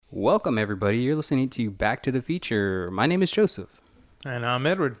Welcome, everybody. You're listening to Back to the Feature. My name is Joseph. And I'm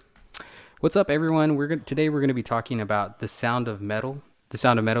Edward. What's up, everyone? Today we're going to be talking about The Sound of Metal. The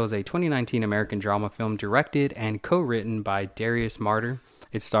Sound of Metal is a 2019 American drama film directed and co-written by Darius Marder.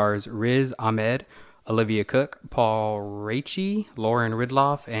 It stars Riz Ahmed, Olivia Cook, Paul Raci, Lauren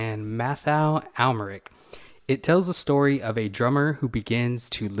Ridloff, and Mathau Almeric. It tells the story of a drummer who begins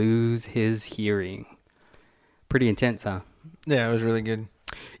to lose his hearing. Pretty intense, huh? Yeah, it was really good.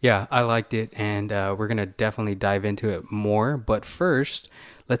 Yeah, I liked it, and we're going to definitely dive into it more. But first,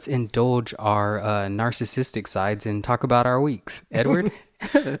 let's indulge our narcissistic sides and talk about our weeks. Edward?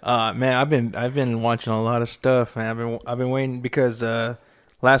 Man, I've been watching a lot of stuff, man. I've been waiting because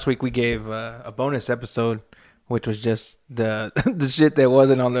last week we gave a bonus episode, which was just the the shit that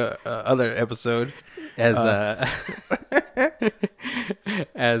wasn't on the other episode. As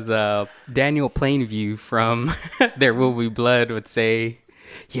Daniel Plainview from There Will Be Blood would say,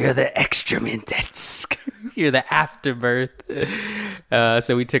 "You're the excrement that's you're the afterbirth."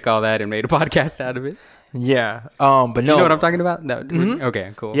 So we took all that and made a podcast out of it. Yeah, but no, You know what I'm talking about? No.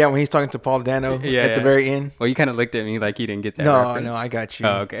 Okay, cool. Yeah, when he's talking to Paul Dano at the very end. Well, you kind of looked at me like you didn't get that No, reference. no, I got you.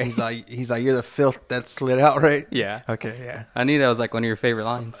 Oh, okay. He's like, you're the filth that slid out, right? Yeah. Okay, yeah. I knew that was like one of your favorite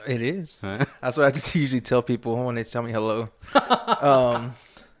lines. It is. Huh? That's what I just usually tell people when they tell me hello.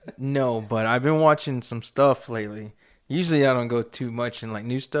 No, but I've been watching some stuff lately. Usually I don't go too much in like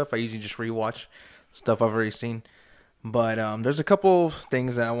new stuff. I usually just rewatch stuff I've already seen. But there's a couple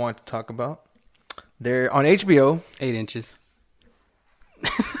things that I want to talk about. They're on HBO. 8 inches.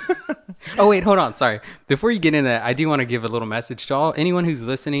 Oh, wait, hold on. Sorry. Before you get into that, I do want to give a little message to anyone who's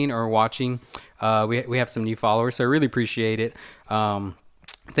listening or watching. We have some new followers, so I really appreciate it.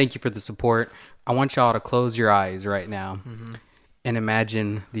 Thank you for the support. I want y'all to close your eyes right now and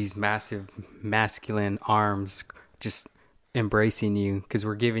imagine these massive masculine arms just embracing you because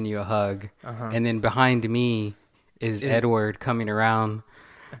we're giving you a hug. And then behind me is Edward coming around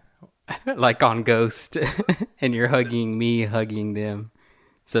like on Ghost and you're hugging me, hugging them.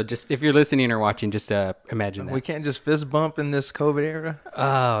 So just if you're listening or watching, just imagine that. We can't just fist bump in this COVID era.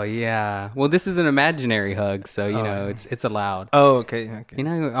 Oh yeah. Well, this is an imaginary hug, so you know it's allowed. Oh, okay. You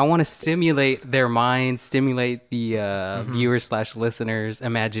know, I want to stimulate their minds, stimulate the viewers/listeners'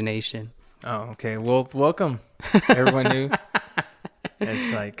 imagination. Oh, okay. Well, welcome everyone new.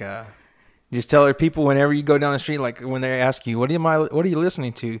 It's like just tell other people whenever you go down the street, like when they ask you, what are you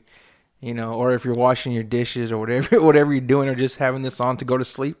listening to? You know, or if you're washing your dishes or whatever you're doing, or just having this on to go to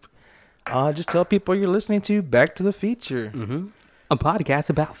sleep, just tell people you're listening to Back to the Feature. A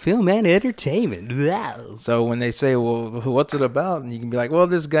podcast about film and entertainment. Wow. So when they say, well, what's it about? And you can be like, well,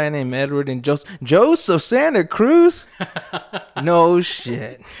 this guy named Edward and Joseph Santa Cruz. No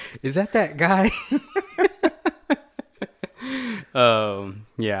shit. Is that guy?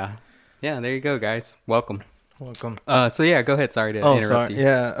 Yeah. Yeah, there you go, guys. Welcome. So yeah, go ahead. Sorry to interrupt you.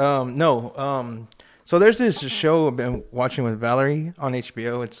 Yeah. So there's this show I've been watching with Valerie on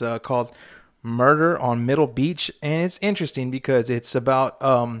HBO. It's called Murder on Middle Beach, and it's interesting because it's about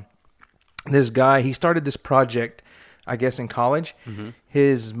this guy. He started this project, I guess, in college.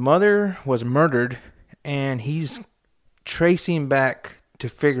 His mother was murdered, and he's tracing back to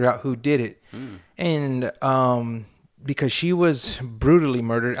figure out who did it. And because she was brutally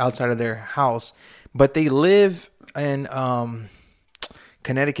murdered outside of their house. But they live in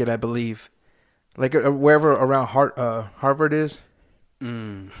Connecticut, I believe, like wherever around Harvard is.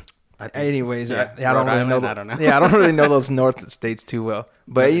 Anyways, yeah. I don't really know. I don't know. Yeah, I don't really know those north states too well.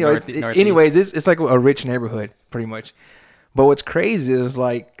 But you know, anyways, it's like a rich neighborhood, pretty much. But what's crazy is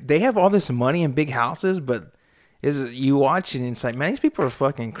like they have all this money and big houses, but you watch it and it's like, man, these people are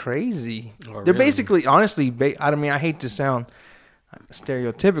fucking crazy. They're basically, honestly, I mean, I hate to sound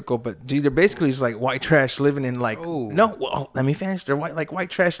stereotypical, but dude, they're basically just like white trash living in like let me finish. They're white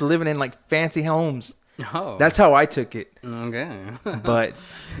trash living in like fancy homes. That's how I took it. Okay. But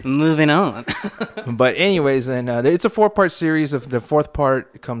moving on. But anyways, and it's a 4-part series. Of the 4th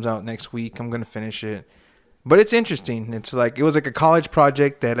part comes out next week. I'm gonna finish it, but it's interesting. It was like a college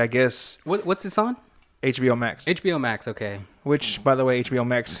project that I guess. What's this on? HBO Max. HBO Max. Okay. Which, by the way, HBO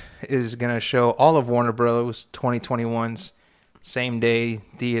Max is gonna show all of Warner Bros. 2021's same day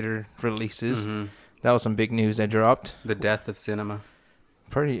theater releases. That was some big news that dropped. The death of cinema.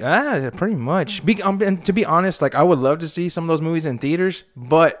 Pretty much. And to be honest, like I would love to see some of those movies in theaters,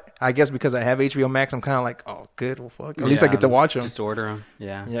 but I guess because I have HBO Max, I'm kind of like, oh, good, well, fuck. At least I get to watch them. Just order them.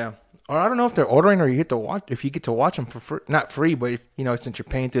 Yeah. Yeah. Or I don't know if they're ordering or you get to watch. If you get to watch them for free, not free, but you know, since you're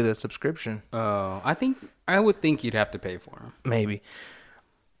paying through the subscription. Oh, I would think you'd have to pay for them. Maybe.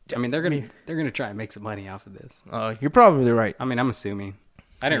 I mean, they're gonna try and make some money off of this. You're probably right. I mean, I'm assuming.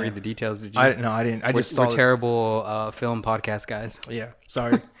 I didn't read the details. Did you? I didn't. I just saw we're terrible film podcast guys. Yeah,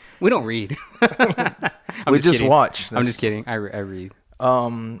 sorry. We don't read. We just watch. I'm just kidding. I read.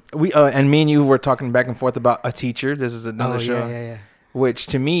 We and me and you were talking back and forth about A Teacher. This is another show. Yeah. Which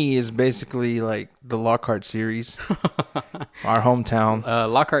to me is basically like the Lockhart series, our hometown.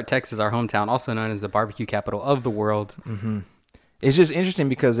 Lockhart, Texas, our hometown, also known as the barbecue capital of the world. Mm-hmm. It's just interesting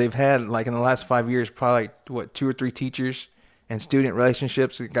because they've had like in the last 5 years, probably like 2 or 3 teachers and student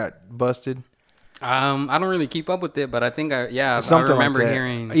relationships that got busted. I don't really keep up with it, but I think I remember like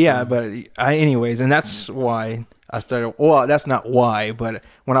hearing. Yeah, but anyways, and that's why I started. Well, that's not why, but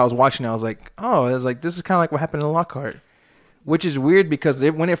when I was watching it, I was like, oh, it was like this is kind of like what happened in Lockhart. Which is weird because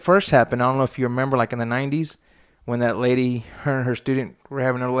when it first happened, I don't know if you remember, like in the 90s, when that lady, her and her student were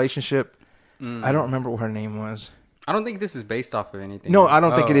having a relationship. I don't remember what her name was. I don't think this is based off of anything. No, I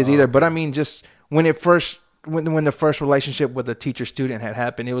don't think it is either. But I mean, just when the first relationship with the teacher-student had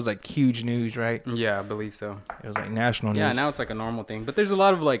happened, it was like huge news, right? Yeah, I believe so. It was like national news. Yeah, now it's like a normal thing. But there's a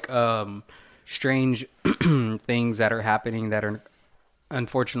lot of like strange things that are happening that are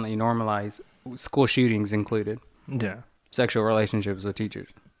unfortunately normalized. School shootings included. Yeah. Sexual relationships with teachers,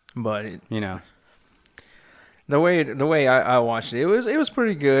 but the way I watched it was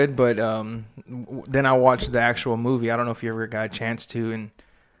pretty good. But then I watched the actual movie. I don't know if you ever got a chance to, and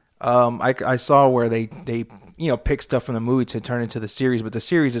I saw where they pick stuff from the movie to turn into the series, but the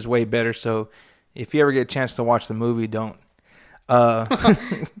series is way better. So if you ever get a chance to watch the movie, don't.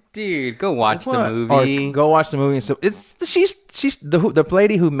 Dude, go watch the movie. Or go watch the movie. So she's the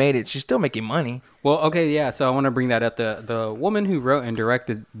lady who made it. She's still making money. Well, okay, yeah. So I want to bring that up. The woman who wrote and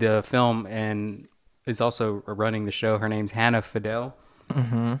directed the film and is also running the show. Her name's Hannah Fidel,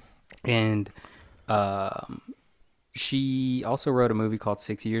 and she also wrote a movie called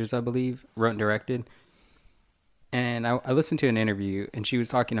 6 Years, I believe. Wrote and directed. And I listened to an interview, and she was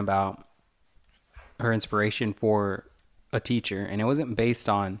talking about her inspiration for a teacher, and it wasn't based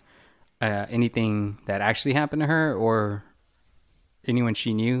on anything that actually happened to her or anyone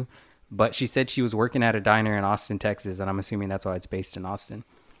she knew, but she said she was working at a diner in Austin, Texas, and I'm assuming that's why it's based in Austin.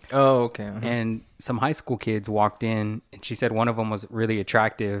 Oh, okay. And some high school kids walked in, and she said one of them was really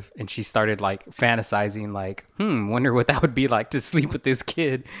attractive, and she started like fantasizing like, wonder what that would be like to sleep with this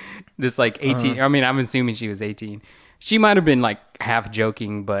kid, this like 18. I mean, I'm assuming she was 18. She might have been like half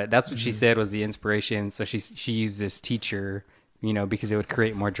joking, but that's what she said was the inspiration. So she used this teacher, because it would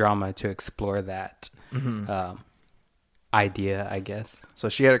create more drama to explore that idea, I guess. So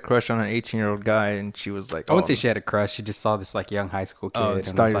she had a crush on an 18-year-old guy, and she was like, I wouldn't say she had a crush. She just saw this like young high school kid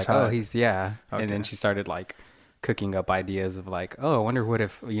and was like, oh, he's okay. And then she started like cooking up ideas of like, oh, I wonder what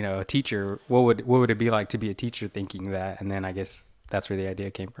if, a teacher, what would it be like to be a teacher thinking that? And then I guess that's where the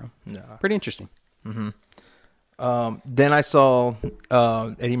idea came from. Yeah. Pretty interesting. Mm-hmm. Then I saw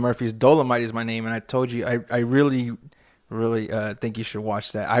Eddie Murphy's Dolomite Is My Name, and I told you I really, really think you should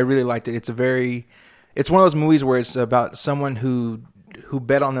watch that. I really liked it. It's one of those movies where it's about someone who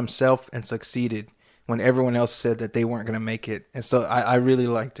bet on themselves and succeeded when everyone else said that they weren't going to make it, and so I really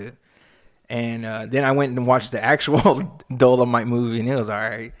liked it. And then I went and watched the actual Dolomite movie, and it was all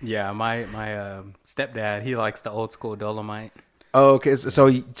right. Yeah, my stepdad, he likes the old school Dolomite. Oh, okay. So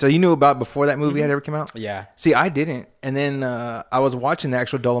you knew about before that movie had ever come out? Yeah. See, I didn't. And then I was watching the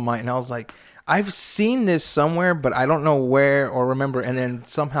actual Dolomite, and I was like, I've seen this somewhere, but I don't know where or remember. And then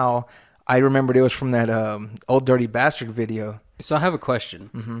somehow I remembered it was from that Old Dirty Bastard video. So I have a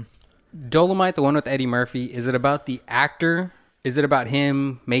question. Dolomite, the one with Eddie Murphy, is it about the actor? Is it about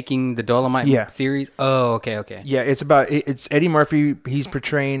him making the Dolomite series? Oh, okay. Yeah, it's Eddie Murphy. He's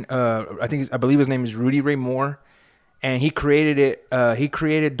portraying, I believe his name is Rudy Ray Moore. And he created it. He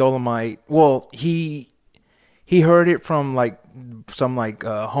created Dolomite. Well, he heard it from some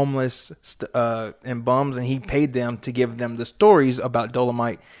homeless and bums, and he paid them to give them the stories about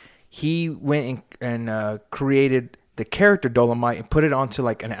Dolomite. He went and created the character Dolomite and put it onto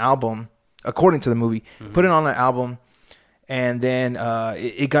like an album, according to the movie. Put it on an album, and then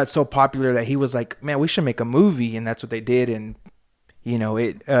it got so popular that he was like, "Man, we should make a movie," and that's what they did. And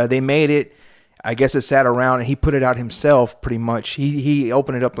they made it. I guess it sat around, and he put it out himself pretty much. He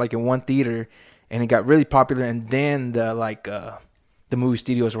opened it up like in one theater, and it got really popular. And then the movie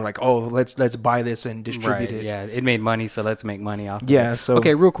studios were like, "Oh, let's buy this and distribute it." Yeah, it made money, so let's make money off. Yeah. So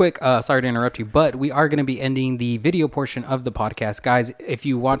okay, real quick. Sorry to interrupt you, but we are going to be ending the video portion of the podcast, guys. If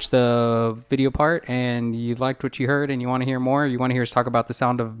you watched the video part and you liked what you heard and you want to hear more, you want to hear us talk about the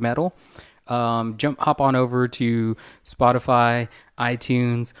sound of metal. Hop on over to Spotify,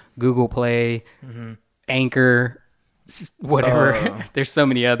 iTunes, Google Play, Anchor, whatever. There's so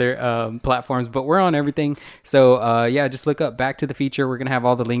many other platforms, but we're on everything. So yeah, just look up Back to the Future. We're gonna have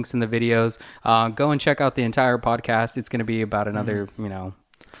all the links in the videos. Go and check out the entire podcast. It's gonna be about another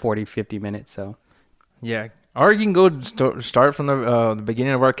 40-50 minutes. So Yeah. Or you can go start from the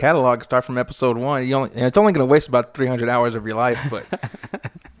beginning of our catalog. Start from episode 1. And it's only going to waste about 300 hours of your life. But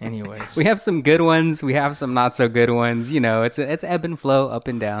anyways, we have some good ones. We have some not so good ones. It's ebb and flow, up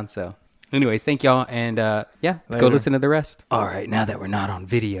and down. So anyways, thank y'all. And yeah, Later. Go listen to the rest. All right. Now that we're not on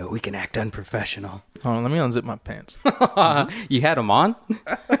video, we can act unprofessional. Hold on, let me unzip my pants. You had them on?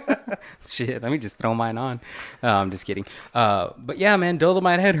 Shit, let me just throw mine on. I'm just kidding. But yeah, man,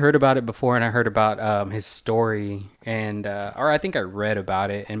 Dolomite, I had heard about it before, and I heard about his story, and or I think I read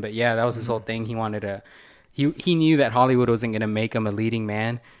about it. But yeah, that was his whole thing. He wanted to. He knew that Hollywood wasn't gonna make him a leading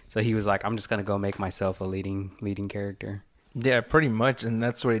man, so he was like, I'm just gonna go make myself a leading character. Yeah, pretty much, and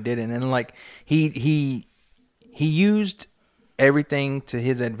that's what he did. And then like he used everything to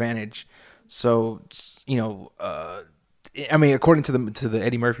his advantage. So I mean, according to the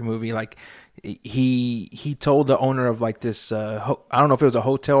Eddie Murphy movie, like he told the owner of like this I don't know if it was a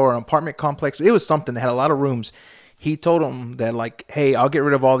hotel or an apartment complex. It was something that had a lot of rooms. He told him that like, hey, I'll get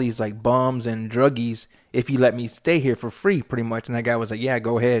rid of all these like bums and druggies if you let me stay here for free, pretty much. And that guy was like, yeah,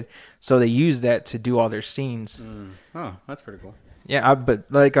 go ahead. So they used that to do all their scenes. Oh, that's pretty cool. Yeah, but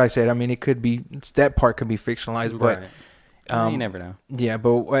like I said, I mean, it could be, that part could be fictionalized, but Right. You never know. yeah,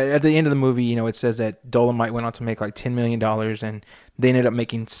 but at the end of the movie, it says that Dolomite went on to make like $10 million, and they ended up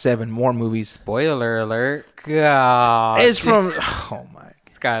making 7 more movies. Spoiler alert. God. It's from, oh my.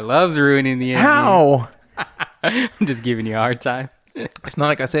 This guy loves ruining the ending. How? I'm just giving you a hard time. It's not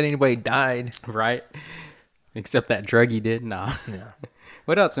like I said anybody died. Right? Except that druggie did. Nah. Yeah.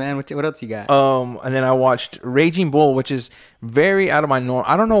 What else, man? What else you got? And then I watched Raging Bull, which is very out of my norm.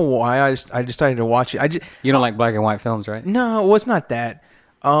 I don't know why I decided to watch it. You don't like black and white films, right? No, well, it's not that.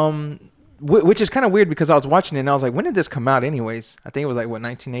 Which is kind of weird because I was watching it and I was like, when did this come out anyways? I think it was like, what,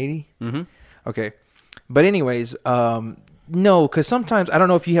 1980? Mm-hmm. Okay. But anyways, no, because sometimes, I don't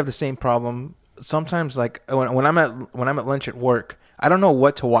know if you have the same problem. Sometimes like when I'm at lunch at work, I don't know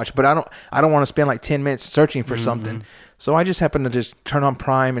what to watch, but I don't want to spend like 10 minutes searching for something. So I just happened to just turn on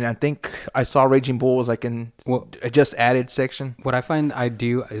Prime, and I think I saw Raging Bull was like in a just added section. What I find I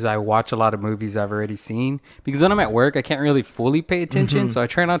do is I watch a lot of movies I've already seen, because when I'm at work, I can't really fully pay attention. So I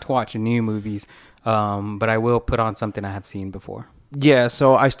try not to watch new movies, but I will put on something I have seen before. Yeah,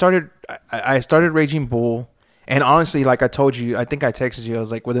 so I started Raging Bull, and honestly, like I told you, I think I texted you, I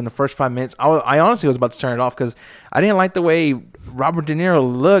was like, within the first 5 minutes, I honestly was about to turn it off because I didn't like the way Robert De Niro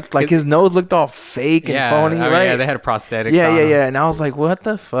looked. Like his nose looked all fake and phony, right? Yeah, they had prosthetics. Yeah. And I was like, what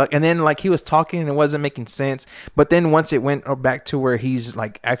the fuck? And then like he was talking and it wasn't making sense. But then once it went back to where he's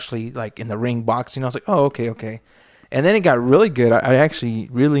like actually like in the ring boxing, I was like, oh, okay. And then it got really good. I actually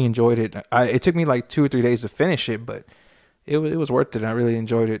really enjoyed it. It took me like 2 or 3 days to finish it, but it was worth it. I really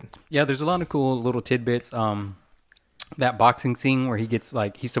enjoyed it. Yeah, there's a lot of cool little tidbits. That boxing scene where he gets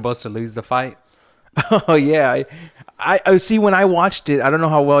like, he's supposed to lose the fight. Oh yeah, I see. When I watched it, I don't know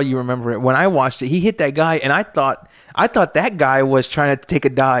how well you remember it. When I watched it, he hit that guy, and I thought that guy was trying to take a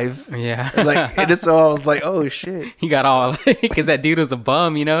dive. Yeah, like and so I was like, oh shit. He got all because that dude was a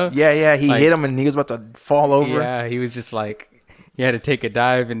bum, Yeah. He like, hit him, and he was about to fall over. Yeah, he was just like, he had to take a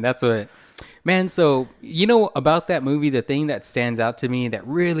dive, and that's what. Man, so about that movie, the thing that stands out to me, that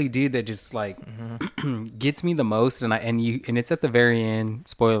really, dude, that just like gets me the most, and it's at the very end.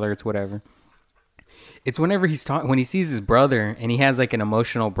 Spoiler, it's whatever. It's whenever when he sees his brother and he has like an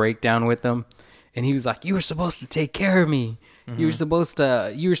emotional breakdown with him, and he was like, "You were supposed to take care of me. You were supposed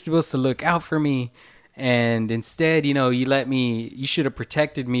to look out for me, and instead, you should have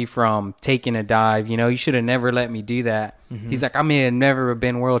protected me from taking a dive. You should have never let me do that." He's like, "I may have never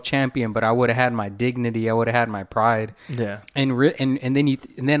been world champion, but I would have had my dignity. I would have had my pride." Yeah. And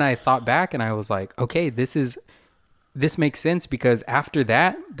then I thought back and I was like, okay, this makes sense, because after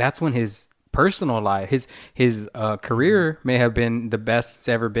that, that's when his personal life, his career may have been the best it's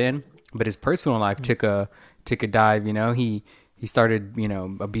ever been, but his personal life took a dive. He started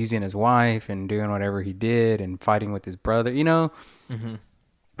abusing his wife and doing whatever he did and fighting with his brother.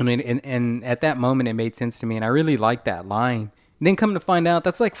 I mean, and at that moment it made sense to me, and I really liked that line. And then come to find out,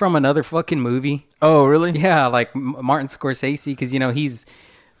 that's like from another fucking movie. Oh really? Yeah, like Martin Scorsese, because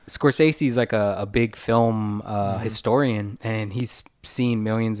Scorsese's like a big film historian, and he's seen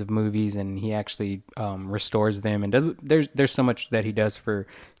millions of movies, and he actually restores them, and there's so much that he does for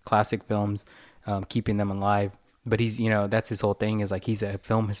classic films, keeping them alive. But he's that's his whole thing, is like he's a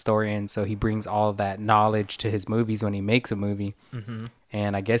film historian, so he brings all of that knowledge to his movies when he makes a movie.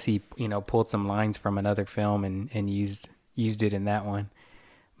 and I guess he pulled some lines from another film and used it in that one.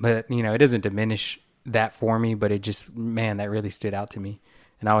 But it doesn't diminish that for me, but it just, man, that really stood out to me.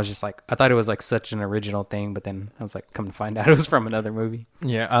 And I was just like, I thought it was like such an original thing, but then I was like, come to find out it was from another movie.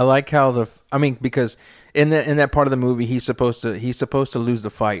 Yeah, I like how because in that part of the movie he's supposed to lose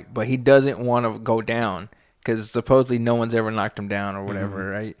the fight, but he doesn't want to go down because supposedly no one's ever knocked him down or whatever,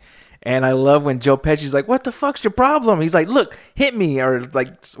 right? And I love when Joe Pesci's like, "What the fuck's your problem?" He's like, "Look, hit me," or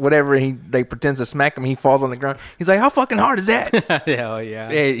like whatever. He pretends to smack him. He falls on the ground. He's like, "How fucking hard is that?" Hell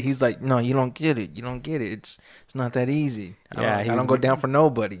yeah. He's like, "No, you don't get it. You don't get it. It's not that easy. I don't go down for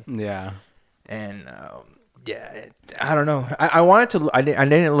nobody." Yeah. And I don't know. I wanted to. I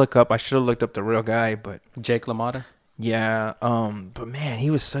didn't look up. I should have looked up the real guy, but Jake LaMotta. yeah. But man,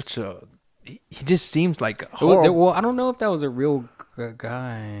 he was such a. He just seems like horrible. Well, I don't know if that was a real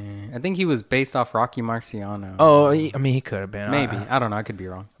guy. I think he was based off Rocky Marciano. Oh, he could have been. Maybe. I don't know. I could be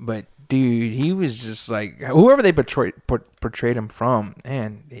wrong. But dude, he was just like whoever they portrayed him from,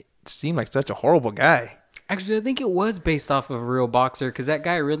 man, it seemed like such a horrible guy. Actually, I think it was based off of a real boxer because that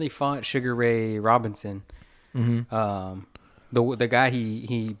guy really fought Sugar Ray Robinson. Mm-hmm. The guy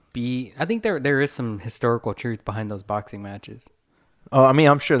he beat. I think there is some historical truth behind those boxing matches. Oh, I mean,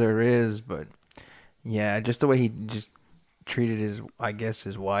 I'm sure there is, but yeah, just the way he just treated his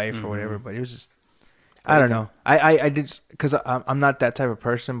wife or whatever. But it was just, crazy. I don't know. I did because I'm not that type of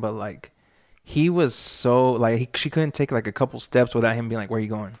person, but like he was so like she couldn't take like a couple steps without him being like, "Where are you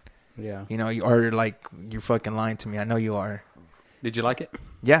going?" Yeah, or like you're fucking lying to me. I know you are. Did you like it?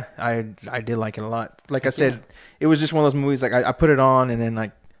 Yeah, I did like it a lot. Like I said, it was just one of those movies. Like I put it on and then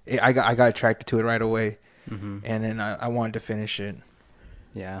like I got attracted to it right away, and then I wanted to finish it.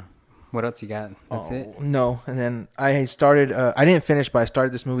 Yeah. What else you got? That's it? No. And then I started, I didn't finish, but I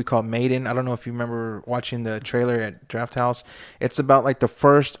started this movie called Maiden. I don't know if you remember watching the trailer at Draft House. It's about like the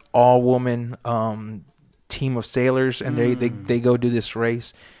first all-woman team of sailors, and they go do this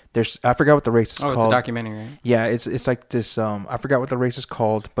race. I forgot what the race is called. Oh, it's a documentary, right? Yeah, it's like this, I forgot what the race is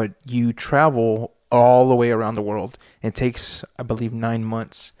called, but you travel all the way around the world. It takes, I believe, 9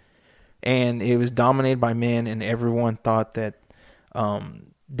 months. And it was dominated by men, and everyone thought that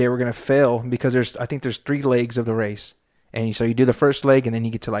they were gonna fail because I think there's 3 legs of the race, and so you do the first leg and then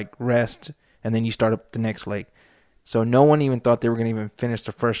you get to like rest and then you start up the next leg. So no one even thought they were gonna even finish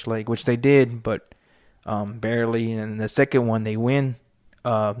the first leg, which they did, but barely. And the second one they win,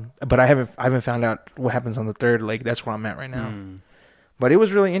 but I haven't found out what happens on the third leg. That's where I'm at right now. But it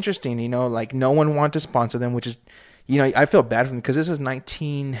was really interesting, like no one wanted to sponsor them, which is, I feel bad for them because this is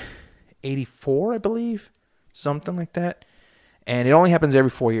 1984, I believe, something like that. And it only happens every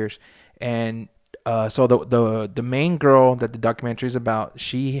 4 years. And so the main girl that the documentary is about,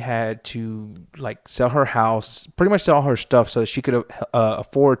 she had to like sell her house, pretty much sell all her stuff so that she could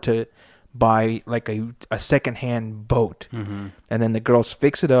afford to buy like a secondhand boat. And then the girls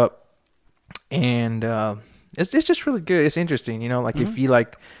fix it up. And it's just really good. It's interesting, like if you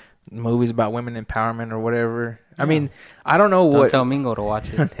like movies about women empowerment or whatever. Yeah. I mean, I don't know Don't tell Mingo to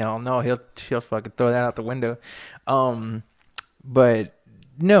watch it. Hell no, he'll fucking throw that out the window. But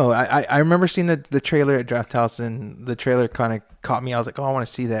no, I remember seeing the trailer at Draft House, and the trailer kind of caught me. I was like, oh, I want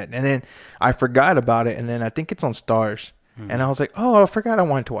to see that. And then I forgot about it, and then I think it's on Stars. And I was like, oh, I forgot I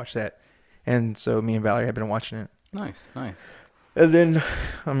wanted to watch that. And so me and Valerie have been watching it. Nice. And then,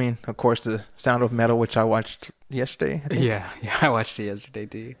 I mean, of course, The Sound of Metal, which I watched yesterday. Yeah, I watched it yesterday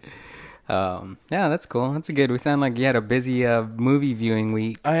too. Yeah, that's cool. That's good. We sound like you had a busy movie viewing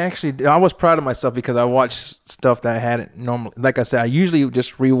week. I was proud of myself because I watched stuff that I hadn't normally. Like I said, I usually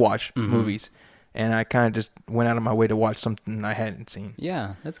just rewatch movies, and I kind of just went out of my way to watch something I hadn't seen.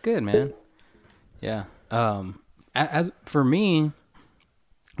 Yeah, that's good, man. Yeah. As for me,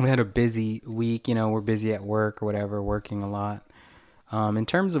 we had a busy week. We're busy at work or whatever, working a lot. In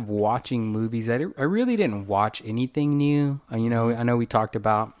terms of watching movies, I really didn't watch anything new. I know we talked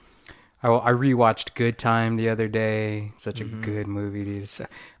about. I rewatched Good Time the other day. Such a good movie, dude. So,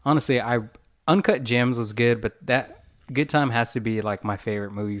 honestly, Uncut Gems was good, but that Good Time has to be like my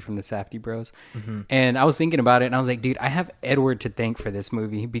favorite movie from the Safdie Bros. And I was thinking about it, and I was like, dude, I have Edward to thank for this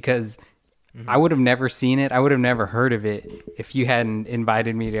movie because I would have never seen it. I would have never heard of it if you hadn't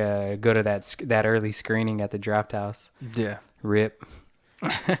invited me to go to that early screening at the Draft House. Yeah. RIP.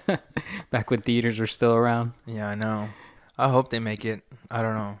 Back when theaters were still around. Yeah, I know. I hope they make it. I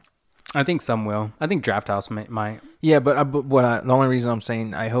don't know. I think some will. I think Draft House might. Yeah, but the only reason I'm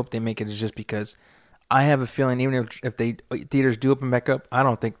saying I hope they make it is just because I have a feeling even if theaters do open back up, I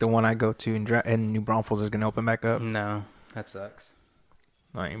don't think the one I go to in New Braunfels is going to open back up. No, that sucks.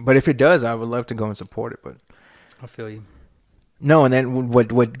 But if it does, I would love to go and support it. But I feel you. No, and then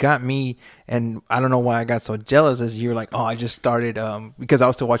what got me, and I don't know why I got so jealous, is you're like, oh, I just started because I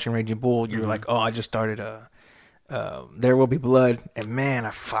was still watching Raging Bull. You're like, oh, I just started There Will Be Blood, and man,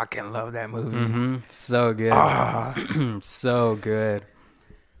 I fucking love that movie. So good. So good.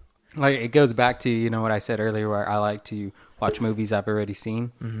 Like, it goes back to, you know, what I said earlier, where I like to watch movies I've already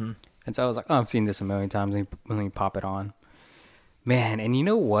seen. And so I was like, oh, I've seen this a million times. Let me pop it on. Man, and you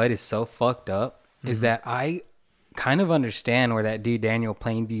know what is so fucked up is that I kind of understand where that dude Daniel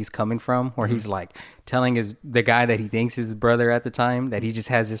Plainview is coming from, where he's like telling the guy that he thinks is his brother at the time, that he just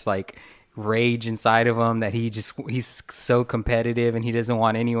has this like rage inside of him, that he's so competitive and he doesn't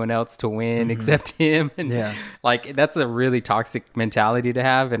want anyone else to win except him. And like, that's a really toxic mentality to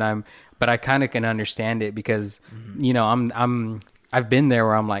have. But I kind of can understand it because, you know, I've been there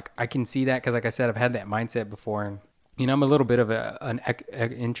where I'm like, I can see that. Cause like I said, I've had that mindset before, and you know, I'm a little bit of an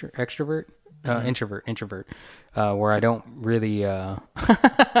extrovert. Introvert, where I don't really,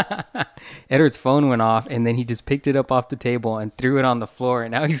 Edward's phone went off and then he just picked it up off the table and threw it on the floor,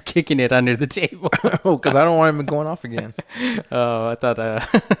 and now he's kicking it under the table. Oh, because I don't want him going off again. Oh, I thought,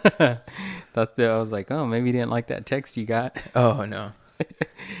 I was like, oh, maybe he didn't like that text you got. Oh, no.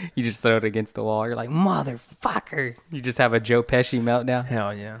 You just throw it against the wall. You're like, motherfucker. You just have a Joe Pesci meltdown.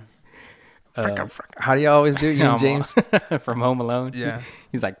 Hell yeah. How do you always do it, you and James? From Home Alone? Yeah.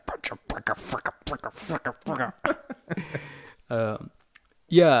 He's like,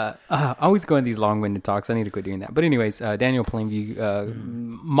 yeah. I always go in these long-winded talks. I need to quit doing that. But anyways, Daniel Plainview,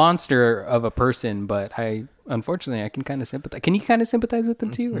 monster of a person, but unfortunately, I can kind of sympathize. Can you kind of sympathize with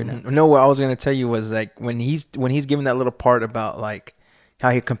him too, or not? No, what I was going to tell you was like when he's giving that little part about like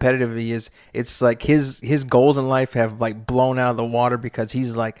how competitive he is, it's like his goals in life have like blown out of the water, because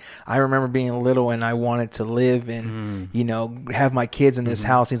he's like, I remember being little and I wanted to live and you know, have my kids in this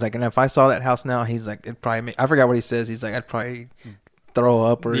house. He's like, and if I saw that house now, he's like, it'd probably I forgot what he says. He's like, I'd probably throw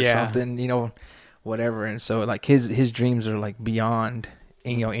up or something, you know, whatever. And so like his dreams are like beyond,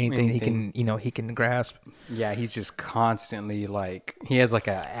 you know, anything he can, you know, he can grasp. Yeah, he's just constantly like, he has like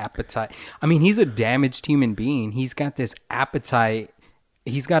a appetite. I mean, he's a damaged human being. He's got this appetite.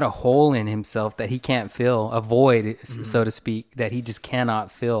 He's got a hole in himself that he can't fill, a void, so to speak, that he just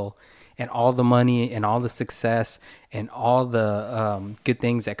cannot fill. And all the money and all the success and all the good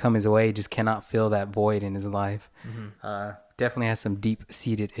things that come his way just cannot fill that void in his life. Definitely has some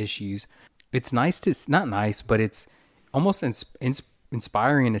deep-seated issues. It's not nice, but it's almost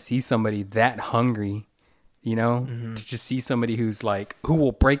inspiring to see somebody that hungry, you know, to just see somebody who's like, who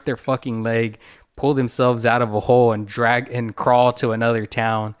will break their fucking leg, pull themselves out of a hole and drag and crawl to another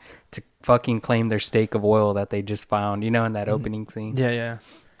town to fucking claim their stake of oil that they just found, you know, in that opening scene. Yeah.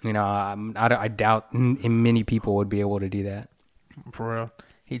 You know, I doubt many people would be able to do that. For real.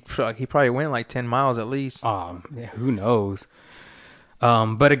 He probably went like 10 miles at least. Who knows?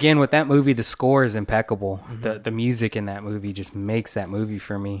 But again, with that movie, the score is impeccable. The music in that movie just makes that movie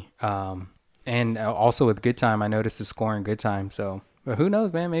for me. And also with Good Time, I noticed the score in Good Time. So but who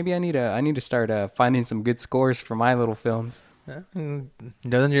knows, man? Maybe I need to start finding some good scores for my little films. Doesn't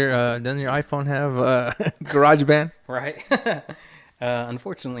your iPhone have GarageBand? Right.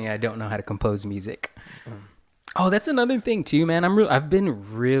 Unfortunately, I don't know how to compose music. Oh, that's another thing too, man. I've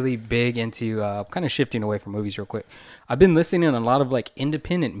been really big into kind of shifting away from movies real quick. I've been listening to a lot of like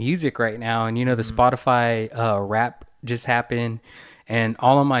independent music right now, and you know, the Spotify rap just happened. And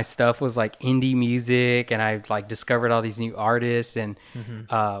all of my stuff was like indie music, and I like discovered all these new artists. And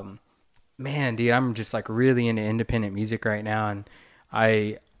man, dude, I'm just like really into independent music right now. And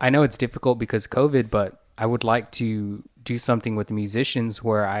I know it's difficult because of COVID, but I would like to do something with the musicians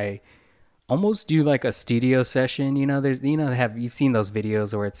where I almost do like a studio session. You know, you've seen those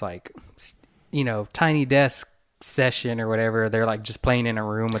videos where it's like, you know, tiny desk session or whatever. They're like just playing in a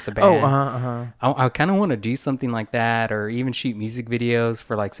room with the band. I kind of want to do something like that, or even shoot music videos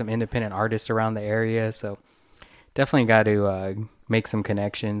for like some independent artists around the area. So definitely got to make some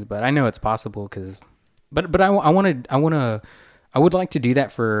connections, but I know it's possible but I would like to do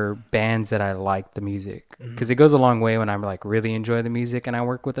that for bands that I like the music, because it goes a long way when I'm like really enjoy the music and I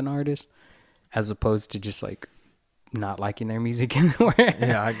work with an artist, as opposed to just like not liking their music anywhere.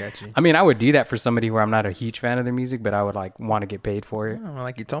 Yeah, I got you. I mean, I would do that for somebody where I'm not a huge fan of their music, but I would like want to get paid for it. Yeah,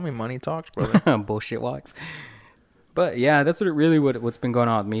 like you told me, money talks, brother. Bullshit walks. But yeah, that's what's been going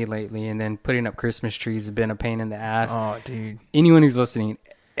on with me lately. And then putting up Christmas trees has been a pain in the ass. Oh, dude. Anyone who's listening,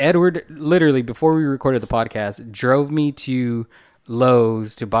 Edward literally before we recorded the podcast drove me to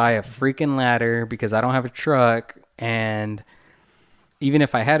Lowe's to buy a freaking ladder because I don't have a truck. And even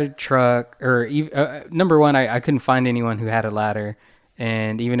if I had a truck, or number one, I couldn't find anyone who had a ladder.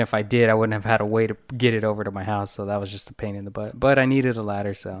 And even if I did, I wouldn't have had a way to get it over to my house. So that was just a pain in the butt. But I needed a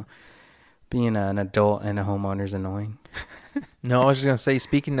ladder, so being an adult and a homeowner is annoying. No, I was just gonna say.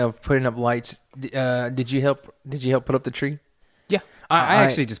 Speaking of putting up lights, did you help? Did you help put up the tree? Yeah, I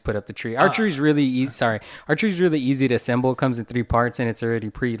actually just put up the tree. Our tree's really easy. Sorry, our tree's really easy to assemble. It comes in 3 parts and it's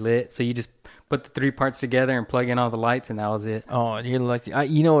already pre-lit. So you just put the 3 parts together and plug in all the lights, and that was it. Oh, you're lucky.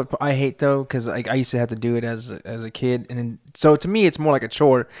 You know what I hate though, because like I used to have to do it as a kid, and then, so to me it's more like a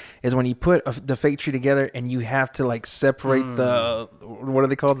chore. Is when you put the fake tree together and you have to like separate the what are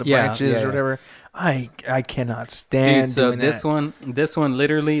they called, the branches or whatever. I cannot stand. Dude, so doing this one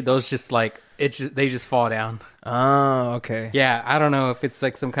literally, those just like they just fall down. Oh, okay. Yeah, I don't know if it's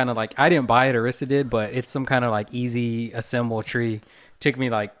like some kind of like, I didn't buy it, Arissa did, but it's some kind of like easy assemble tree. Took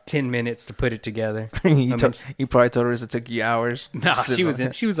me like 10 minutes to put it together. You probably told her it took you hours. Nah, she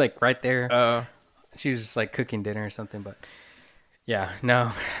was like right there. She was just like cooking dinner or something. But yeah,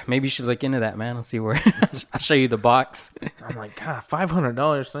 no, maybe you should look into that, man. I'll see where I'll show you the box. I'm like, God,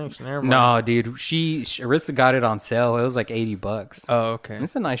 $500. Thanks. Never mind. No, dude, Arissa got it on sale. It was like $80. Oh, okay.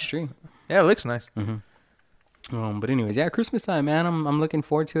 It's a nice tree. Yeah, it looks nice. But anyways, yeah, Christmas time, man. I'm looking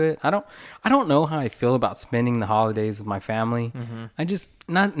forward to it. I don't know how I feel about spending the holidays with my family. I just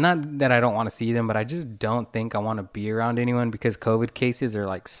not that I don't want to see them, but I just don't think I want to be around anyone because COVID cases are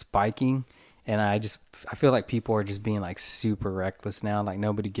like spiking, and I feel like people are just being like super reckless now. Like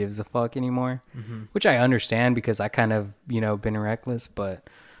nobody gives a fuck anymore, which I understand because I kind of been reckless, but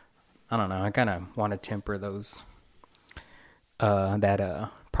I don't know. I kind of want to temper those that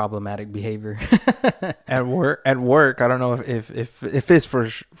problematic behavior. At work, I don't know if it's for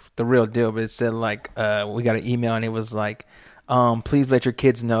the real deal, but it said like we got an email and it was like please let your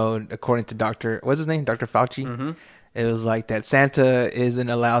kids know, according to what's his name, Dr. Fauci. It was like that Santa isn't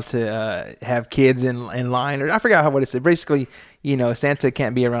allowed to have kids in line, or I forgot what it said. Basically, Santa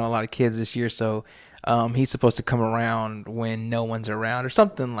can't be around a lot of kids this year, so he's supposed to come around when no one's around or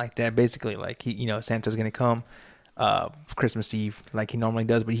something like that. Basically, like Santa's gonna come Christmas Eve like he normally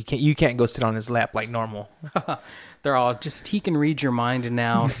does, but you can't go sit on his lap like normal. They're all just, he can read your mind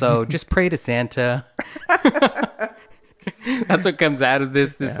now, so just pray to Santa. That's what comes out of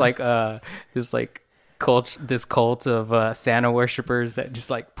this cult of Santa worshipers that just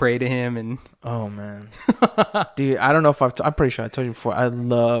like pray to him. And oh man, dude, I don't know if I'm pretty sure I told you before, I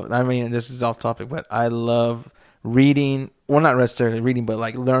mean this is off topic, but I love reading, well not necessarily reading, but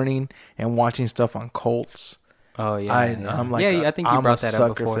like learning and watching stuff on cults. Oh yeah, I'm like, I think you brought that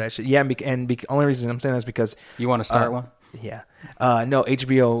up before. For that shit. Yeah, only reason I'm saying that is because you want to start one. Yeah, no,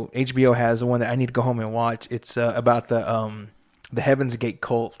 HBO has one that I need to go home and watch. It's about the Heaven's Gate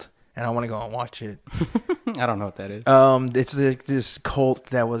cult, and I want to go and watch it. I don't know what that is. It's this cult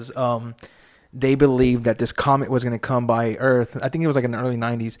that was they believed that this comet was going to come by Earth. I think it was like in the early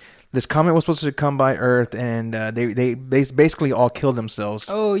 90s. This comet was supposed to come by Earth, and they basically all killed themselves.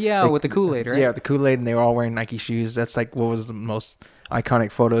 Oh, yeah, with the Kool-Aid, right? Yeah, the Kool-Aid, and they were all wearing Nike shoes. That's like what was the most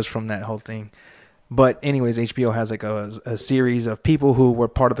iconic photos from that whole thing. But anyways, HBO has like a series of people who were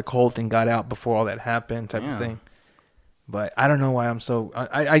part of the cult and got out before all that happened type of thing. But I don't know why I'm so...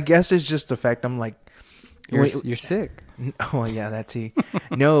 I guess it's just the fact I'm like... You're sick. Oh yeah, that too.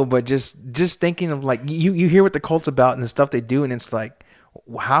 No, but just thinking of like you hear what the cult's about and the stuff they do, and it's like,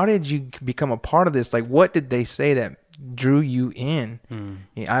 how did you become a part of this? Like, what did they say that drew you in?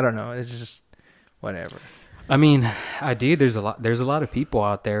 Yeah, I don't know. It's just whatever. I mean, there's a lot of people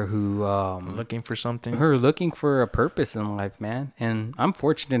out there who looking for something, who are looking for a purpose in life, man. And I'm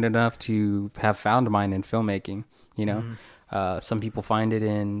fortunate enough to have found mine in filmmaking. Some people find it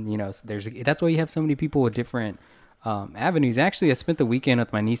in, that's why you have so many people with different avenues. Actually, I spent the weekend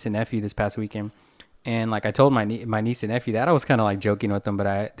with my niece and nephew this past weekend, and like I told my niece and nephew that, I was kind of like joking with them,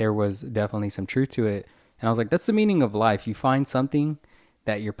 but there was definitely some truth to it. And I was like, that's the meaning of life. You find something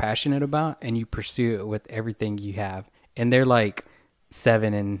that you're passionate about and you pursue it with everything you have. And they're like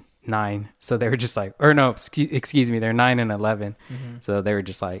 7 and 9, so they were just like, or no, excuse me, they're 9 and 11, so they were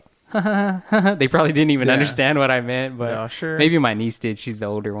just like, they probably didn't even understand what I meant, but no, sure. Maybe my niece did. She's the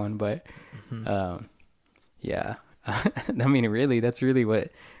older one, but yeah. I mean, really, that's really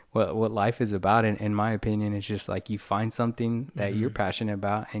what life is about. In my opinion, it's just like you find something that you're passionate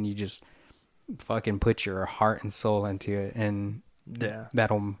about and you just fucking put your heart and soul into it, and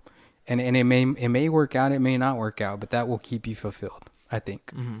that'll, and it may work out, it may not work out, but that will keep you fulfilled, I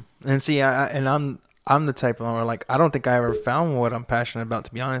think. And see, I'm the type of where like I don't think I ever found what I'm passionate about,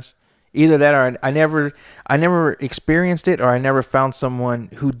 to be honest. Either that, or I never experienced it, or I never found someone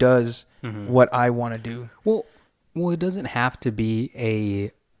who does what I want to do. Well, it doesn't have to be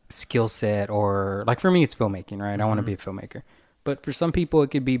a skill set, or like for me, it's filmmaking, right? I want to be a filmmaker, But for some people, it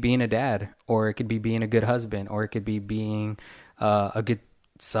could be being a dad, or it could be being a good husband, or it could be being a good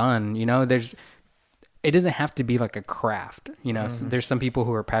son. You know, it doesn't have to be like a craft. You know, so there's some people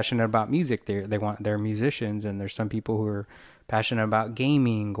who are passionate about music. They're musicians, and there's some people who are passionate about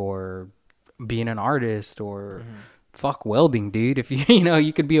gaming or being an artist or fuck welding, dude. If you you know,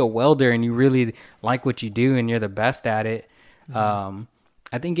 you could be a welder and you really like what you do and you're the best at it.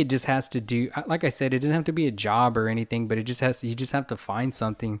 I think it just has to do, like I said, it doesn't have to be a job or anything, but you just have to find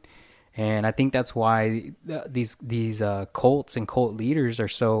something. And I think that's why these cults and cult leaders are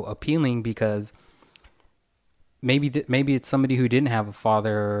so appealing, because maybe it's somebody who didn't have a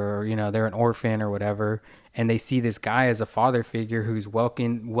father, or, you know, they're an orphan or whatever, and they see this guy as a father figure who's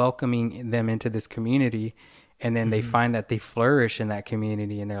welcoming them into this community, and then they find that they flourish in that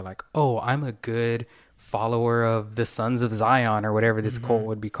community, and they're like, oh, I'm a good follower of the Sons of Zion, or whatever this cult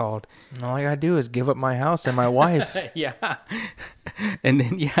would be called. All I gotta do is give up my house and my wife. Yeah. And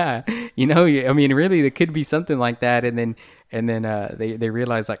then, yeah, you know, I mean, really, it could be something like that. And then they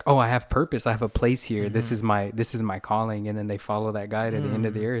realize, like, oh, I have purpose. I have a place here. This is my calling. And then they follow that guy to the end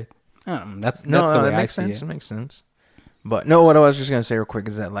of the earth. That's the way that makes I see sense. it. It makes sense. But no, what I was just gonna say real quick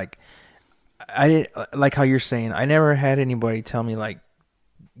is that, like, I didn't like how you're saying. I never had anybody tell me, like,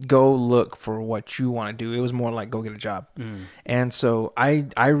 go look for what you want to do. It was more like, go get a job. And so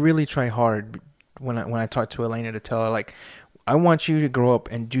I really try hard when I talk to Elena to tell her, like, I want you to grow up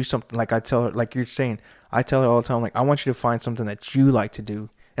and do something. Like, I tell her, like you're saying, I tell her all the time, like, I want you to find something that you like to do.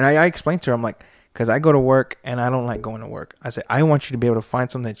 And I explain to her, I'm like, because I go to work and I don't like going to work. I say, I want you to be able to find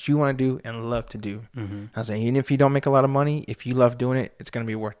something that you want to do and love to do. I say, even if you don't make a lot of money, if you love doing it, it's going to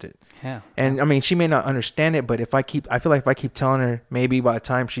be worth it. Yeah. And I mean, she may not understand it, but I feel like if I keep telling her, maybe by the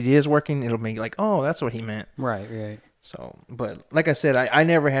time she is working, it'll make like, oh, that's what he meant. Right. So, but like I said, I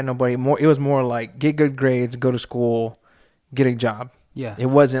never had nobody more. It was more like, get good grades, go to school, get a job. Yeah. It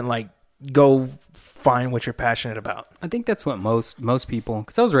wasn't like, go find what you're passionate about. I think that's what most people,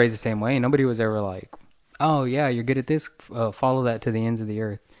 because I was raised the same way. Nobody was ever like, oh yeah, you're good at this, follow that to the ends of the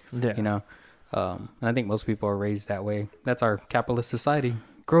earth. Yeah. You know, and I think most people are raised that way. That's our capitalist society.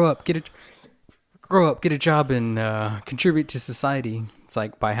 Grow up, get a job, and contribute to society. It's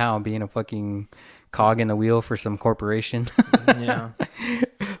like, by how? Being a fucking cog in the wheel for some corporation. Yeah.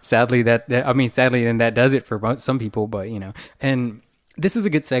 Sadly, then that does it for some people. But, you know, and this is a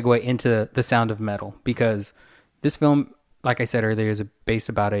good segue into The Sound of Metal, because this film, like I said earlier, is based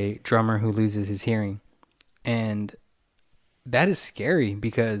about a drummer who loses his hearing. And that is scary,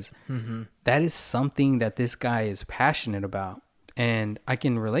 because that is something that this guy is passionate about. And I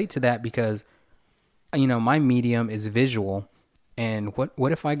can relate to that because, you know, my medium is visual. And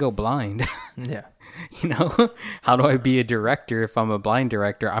what if I go blind? Yeah. You know, how do I be a director if I'm a blind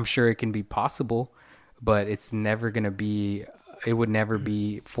director? I'm sure it can be possible, but it's never going to be, it would never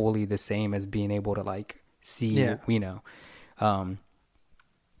be fully the same as being able to, like, see, you know.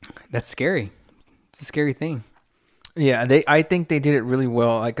 That's scary. It's a scary thing. Yeah, I think they did it really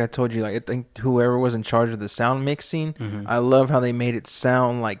well. Like I told you, like, I think whoever was in charge of the sound mixing, I love how they made it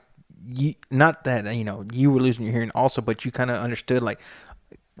sound like, not that, you know, you were losing your hearing also, but you kind of understood, like,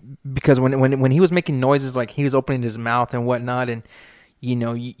 because when he was making noises, like he was opening his mouth and whatnot, and you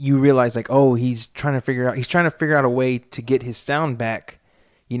know, you realize, like, oh, he's trying to figure out a way to get his sound back.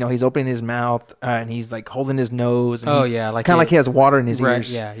 You know, he's opening his mouth and he's like holding his nose. And like kind of like he has water in his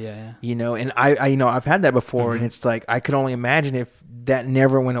ears. Yeah. You know, and I you know, I've had that before, and it's like I could only imagine if that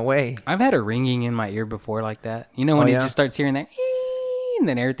never went away. I've had a ringing in my ear before like that. You know, when he just starts hearing that, and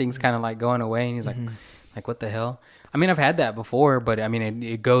then everything's kind of like going away, and he's like, what the hell? I mean, I've had that before, but I mean,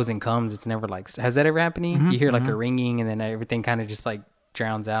 it goes and comes. It's never like, has that ever happened to you? You hear like a ringing, and then everything kind of just like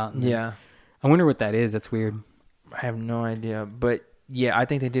drowns out. Yeah. I wonder what that is. That's weird. I have no idea, but yeah, I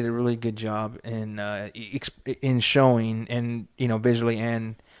think they did a really good job in showing, and you know, visually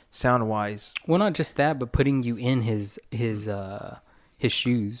and sound wise. Well, not just that, but putting you in his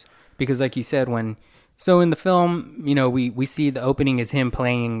shoes, because like you said, so in the film, you know, we see the opening is him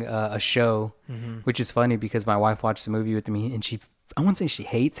playing a show, which is funny because my wife watched the movie with me, and I wouldn't say she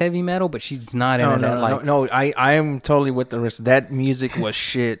hates heavy metal, but she's not into that. No, I am totally with the rest. That music was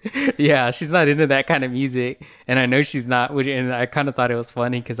shit. Yeah, she's not into that kind of music, and I know she's not. And I kind of thought it was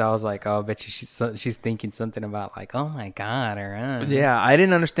funny because I was like, oh, I bet you she's thinking something about like, oh my god, or yeah, I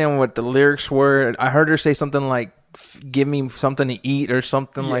didn't understand what the lyrics were. I heard her say something like, "Give me something to eat" or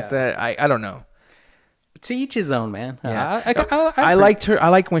something like that. I don't know. To each his own, man. Yeah. I liked her. I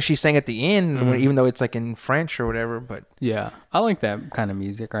like when she sang at the end, Mm-hmm. even though it's like in French or whatever. But Yeah, I like that kind of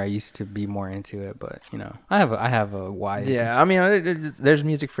music. Or I used to be more into it, but you know, I have a wide. yeah, I mean, there's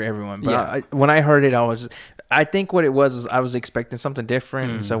music for everyone. But Yeah. when I heard it, I think what it was is I was expecting something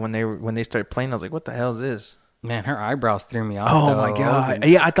different. And so Mm. when they started playing, I was like, what the hell is this? Man, her eyebrows threw me off. Oh though. my I god! wasn't-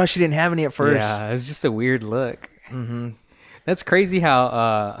 Yeah, I thought she didn't have any at first. Yeah, it's just a weird look. Mm-hmm. That's crazy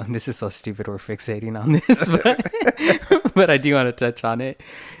how this is so stupid we're fixating on this, but but I do want to touch on it.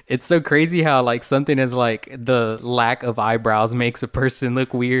 It's so crazy how like something as like the lack of eyebrows makes a person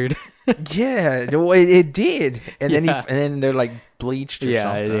look weird. Yeah, well, it did, and then Yeah. and then they're like bleached. Or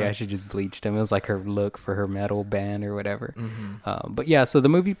something. Yeah, she just bleached him. It was like her look for her metal band or whatever. Mm-hmm. But yeah, so the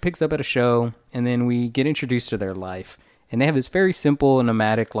movie picks up at a show, and then we get introduced to their life, and they have this very simple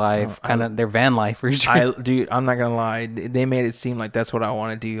nomadic life, kind of their van lifers. Dude, I'm not gonna lie. They made it seem like that's what I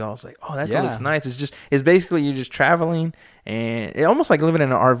want to do. I was like, oh, that Yeah. looks nice. It's basically you're just traveling, and it almost like living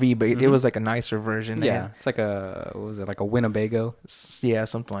in an RV, but it was like a nicer version. Yeah, it's like what was it, like a Winnebago? Yeah,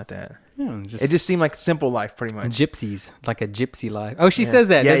 something like that. Yeah, just It just seemed like simple life, pretty much. gypsies, like a gypsy life. Oh, she Yeah. says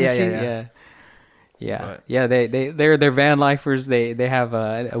that, Yeah, doesn't yeah, she? yeah, yeah. Yeah. But- Yeah, they're van lifers. They have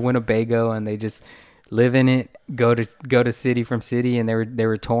a Winnebago, and they just live in it. Go to city from city, and they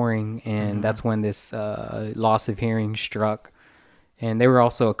were touring, and that's when this loss of hearing struck. And they were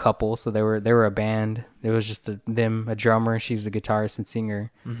also a couple, so they were a band. It was just them, a drummer. She's the guitarist and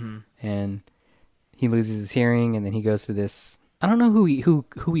singer, and he loses his hearing, and then he goes to this. I don't know who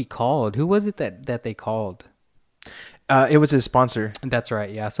he called. Who was it that they called? It was his sponsor. That's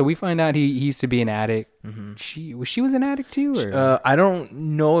right. Yeah. So we find out he used to be an addict. She was an addict too, or I don't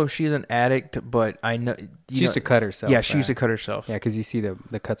know if she's an addict, but I know she used to cut herself. Yeah, she used to right? cut herself. Yeah, because you see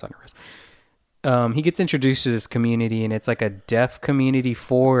the cuts on her wrist. He gets introduced to this community, and it's like a deaf community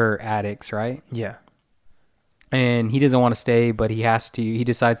for addicts, right? Yeah. And he doesn't want to stay, but he has to. He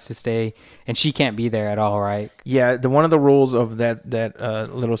decides to stay, and she can't be there at all, right? Yeah, one of the rules of that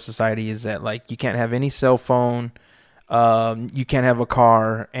little society is that like you can't have any cell phone, you can't have a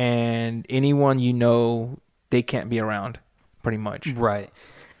car, and anyone you know they can't be around, pretty much. Right.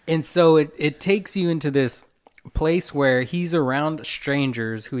 And so it takes you into this place where he's around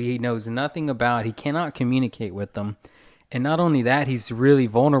strangers who he knows nothing about. He cannot communicate with them. And not only that, he's really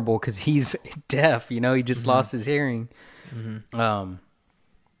vulnerable because he's deaf. You know, he just lost his hearing.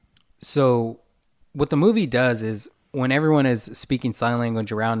 So what the movie does is when everyone is speaking sign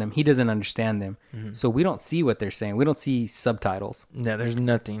language around him, he doesn't understand them. So we don't see what they're saying. We don't see subtitles. Yeah, there's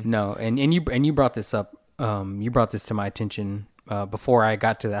nothing. No, and you brought this up. You brought this to my attention before I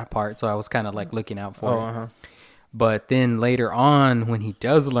got to that part, so I was kind of like looking out for it. Uh-huh. But then later on, when he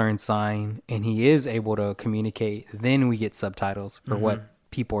does learn sign and he is able to communicate, then we get subtitles for what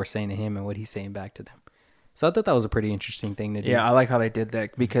people are saying to him and what he's saying back to them. So I thought that was a pretty interesting thing to do. Yeah, I like how they did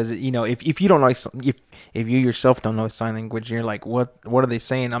that because if you don't know if you yourself don't know sign language, you're like, what are they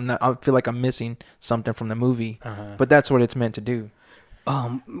saying? I feel like I'm missing something from the movie, but that's what it's meant to do.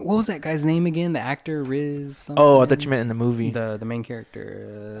 What was that guy's name again? The actor Riz something? Oh, I thought you meant in the movie. The main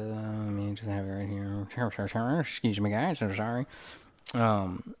character. Let me just have it right here. Excuse me, guys. I'm sorry.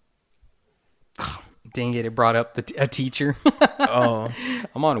 Dang it! It brought up a teacher. Oh,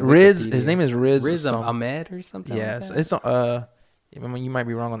 I'm on Riz. Wikipedia. His name is Riz. Riz Ahmed or something. Yes, like that? it's I mean, you might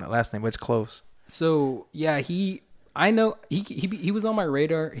be wrong on that last name, but it's close. So yeah, I know he was on my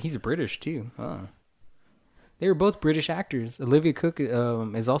radar. He's British too. Huh. They were both British actors. Olivia Cook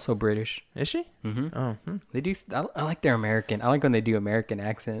is also British. Is she? Mm-hmm. Oh, They do. I like their American. I like when they do American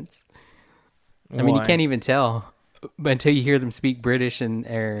accents. I mean, you Why? can't even tell until you hear them speak British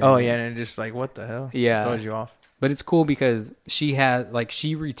Oh yeah, and just like what the hell? Yeah. Throws you off. But it's cool because she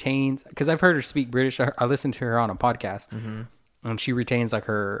retains. Because I've heard her speak British. I listened to her on a podcast, and she retains like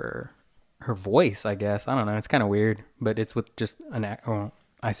her voice. I guess I don't know. It's kind of weird, but it's with just well,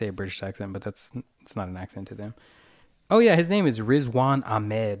 I say a British accent, but it's not an accent to them. Oh yeah, his name is Rizwan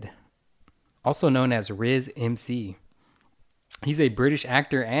Ahmed, also known as Riz MC. He's a British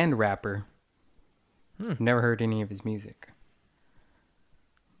actor and rapper. Never heard any of his music.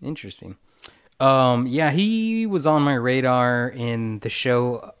 Interesting. Yeah, he was on my radar in the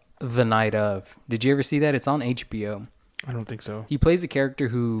show The Night Of. Did you ever see that? It's on HBO. I don't think so. He plays a character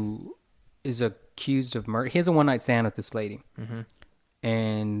who is accused of murder. He has a one-night stand with this lady.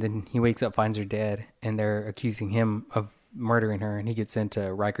 And then he wakes up, finds her dead, and they're accusing him of murdering her, and he gets sent to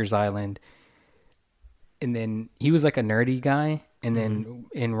Rikers Island. And then he was like a nerdy guy, and then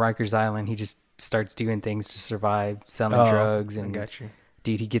in Rikers Island, he just starts doing things to survive, selling drugs, I and got you.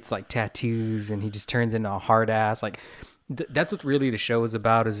 dude, he gets like tattoos, and he just turns into a hard ass. Like, That's what really the show is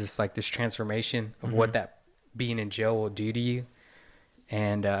about, is just like this transformation of what that being in jail will do to you.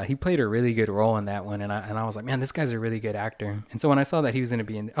 And he played a really good role in that one, and I was like, man, this guy's a really good actor. And so when I saw that he was going to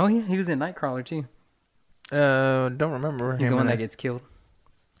be in, oh yeah, he was in Nightcrawler too. Don't remember. He's him the one in that it. gets killed.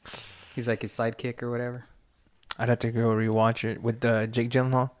 He's like his sidekick or whatever. I'd have to go rewatch it with Jake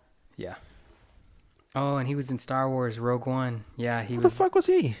Gyllenhaal. Yeah. Oh, and he was in Star Wars Rogue One. Yeah, Who the fuck was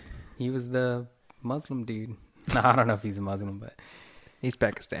he? He was the Muslim dude. No, I don't know if he's a Muslim, but He's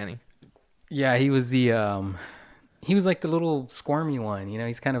Pakistani. yeah, he was the he was like the little squirmy one. You know,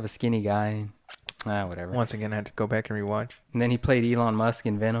 he's kind of a skinny guy. Whatever. Once again, I had to go back and rewatch. And then he played Elon Musk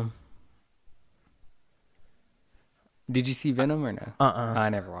in Venom. Did you see Venom or no? I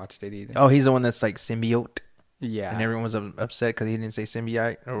never watched it either. Oh, he's the one that's like symbiote. Yeah. And everyone was upset because he didn't say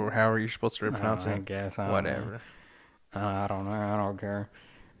symbiote or however you're supposed to pronounce I it. guess. I don't Whatever. know. I don't know. I don't care.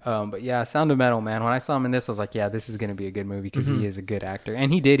 But yeah, Sound of Metal, man. When I saw him in this, I was like, yeah, this is going to be a good movie because he is a good actor.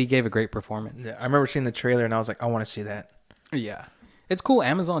 And he did. He gave a great performance. Yeah, I remember seeing the trailer and I was like, I want to see that. Yeah. It's cool.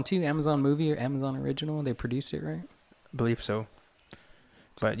 Amazon, too. Amazon movie or Amazon original. They produced it, right? I believe so.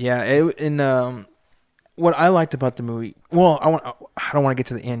 But yeah, what I liked about the movie, well, I don't want to get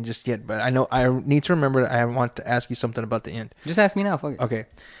to the end just yet, but I know I need to remember I want to ask you something about the end. Just ask me now. Fuck it. Okay.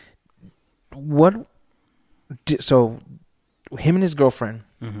 So him and his girlfriend,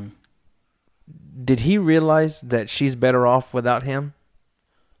 did he realize that she's better off without him?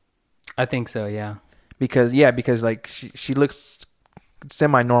 I think so, yeah. Because like she looks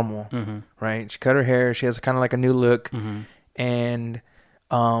semi-normal, right? She cut her hair. She has kind of like a new look. And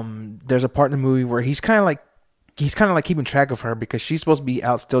there's a part in the movie where he's kind of like keeping track of her because she's supposed to be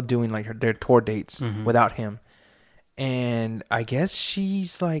out still doing like their tour dates without him. And I guess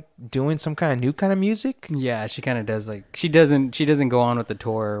she's like doing some kind of new kind of music. Yeah, she kind of does like she doesn't go on with the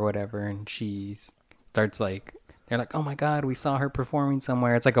tour or whatever, and she starts like they're like, oh my god, we saw her performing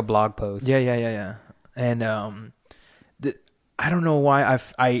somewhere. It's like a blog post. Yeah. And I don't know why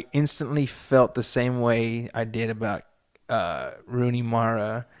I instantly felt the same way I did about Rooney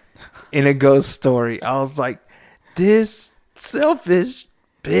Mara in A Ghost Story. I was like, this selfish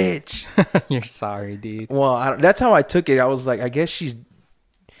bitch. You're sorry, dude. Well, that's how I took it. I was like, I guess she's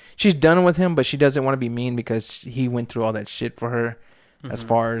done with him, but she doesn't want to be mean because he went through all that shit for her, as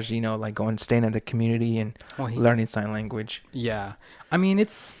far as, you know, like staying in the community and learning sign language. Yeah, I mean,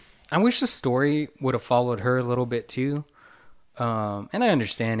 I wish the story would have followed her a little bit too. And I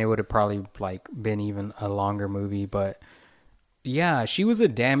understand it would have probably like been even a longer movie, but yeah, she was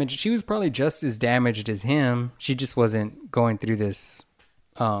probably just as damaged as him. She just wasn't going through this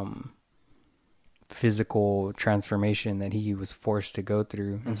physical transformation that he was forced to go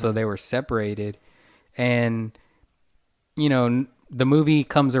through. And so they were separated. And, you know, the movie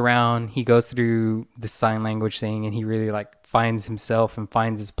comes around, he goes through the sign language thing and he really like finds himself and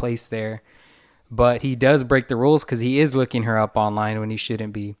finds his place there. But he does break the rules because he is looking her up online when he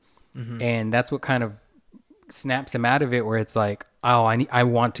shouldn't be. And that's what kind of snaps him out of it, where it's like, oh, I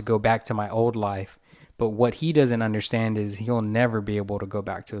want to go back to my old life. But what he doesn't understand is he'll never be able to go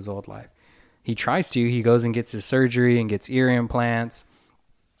back to his old life. He tries to. He goes and gets his surgery and gets ear implants.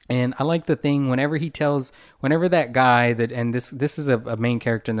 And I like the thing whenever that guy and this is a main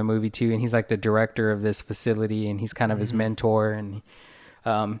character in the movie too, and he's like the director of this facility and he's kind of his mentor, and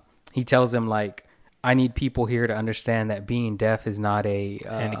he tells him like, I need people here to understand that being deaf is not a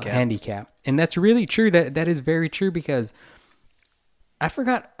handicap. And that's really true. That is very true, because I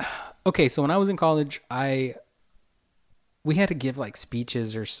forgot. Okay, so when I was in college, we had to give like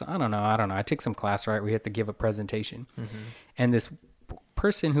speeches or I don't know. I took some class, right? We had to give a presentation. And this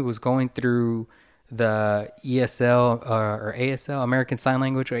person who was going through the ESL or ASL, American Sign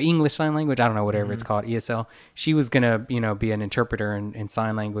Language, or English Sign Language, I don't know, whatever it's called, ESL. She was going to, be an interpreter in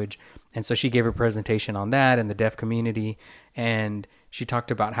sign language. And so she gave a presentation on that and the deaf community. And she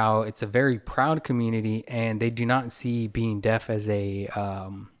talked about how it's a very proud community and they do not see being deaf as a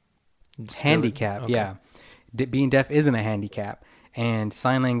handicap. Okay. Yeah. Being deaf isn't a handicap. And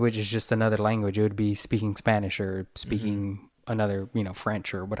sign language is just another language. It would be speaking Spanish or speaking another,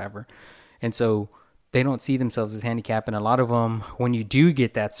 French or whatever. And so they don't see themselves as handicapped. And a lot of them, when you do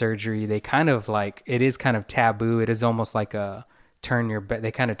get that surgery, they kind of like, it is kind of taboo. It is almost like they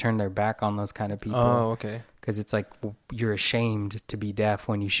kind of turn their back on those kind of people. Oh, okay. Because it's like, you're ashamed to be deaf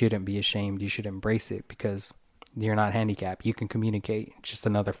when you shouldn't be ashamed. You should embrace it because you're not handicapped. You can communicate. It's just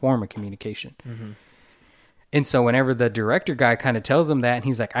another form of communication. And so whenever the director guy kind of tells him that, and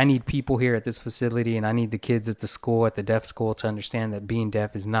he's like, I need people here at this facility and I need the kids at the deaf school to understand that being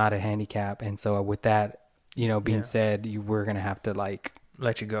deaf is not a handicap. And so with that, being said, we're going to have to like...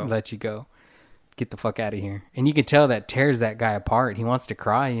 Let you go. get the fuck out of here. And you can tell that tears that guy apart. He wants to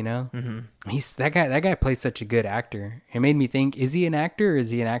cry, you know. He's that guy plays such a good actor. It made me think, is he an actor or is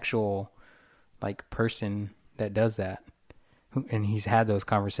he an actual like person that does that? And he's had those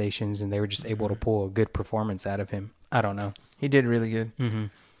conversations and they were just able to pull a good performance out of him. I don't know. He did really good.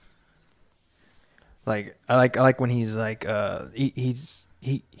 Like I like when he's like he's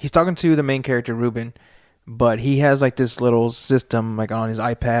talking to the main character Ruben, but he has like this little system like on his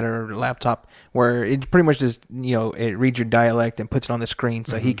iPad or laptop where it pretty much just, you know, it reads your dialect and puts it on the screen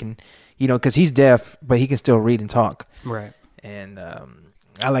so he can, you know, because he's deaf but he can still read and talk. Right. And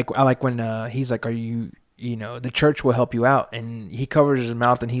I like when he's like, are you, you know, the church will help you out, and he covers his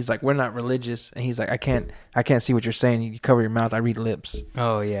mouth and he's like, we're not religious, and he's like, I can't see what you're saying, you cover your mouth, I read lips.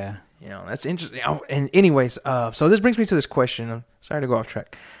 Oh yeah. You know, that's interesting. Oh, and anyways, so this brings me to this question. I'm sorry to go off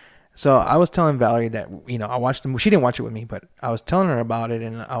track. So I was telling Valerie that, you know, I watched the movie. She didn't watch it with me, but I was telling her about it,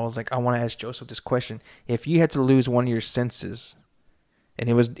 and I was like, I want to ask Joseph this question: if you had to lose one of your senses, and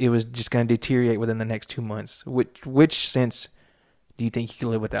it was just going to deteriorate within the next 2 months, which sense do you think you could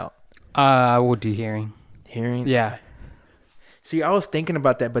live without? I would do hearing. Hearing? Yeah. See, I was thinking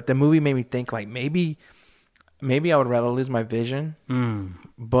about that, but the movie made me think like maybe I would rather lose my vision.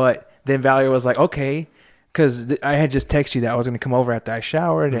 But then Valerie was like, okay, because I had just texted you that I was going to come over after I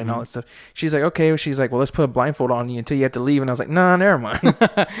showered and all that stuff. She's like, okay. She's like, well, let's put a blindfold on you until you have to leave. And I was like, nah, never mind.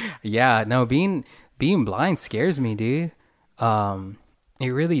 Yeah, no, being blind scares me, dude. It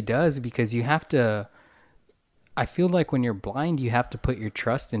really does, because you have to, I feel like when you're blind, you have to put your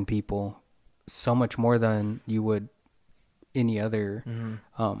trust in people so much more than you would any other.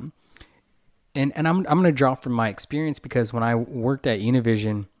 And I'm going to draw from my experience, because when I worked at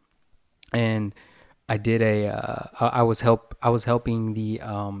Univision and I did I was helping the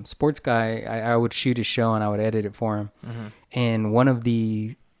sports guy. I would shoot his show and I would edit it for him. And one of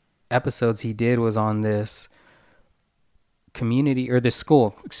the episodes he did was on this community, or this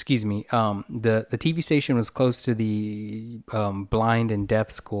school, excuse me. The TV station was close to the blind and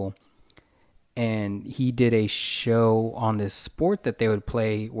deaf school. And he did a show on this sport that they would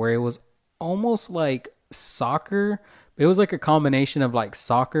play where it was almost like soccer. It was like a combination of like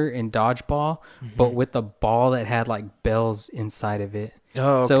soccer and dodgeball, but with a ball that had like bells inside of it.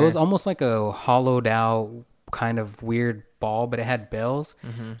 Oh, okay. So it was almost like a hollowed out kind of weird ball, but it had bells.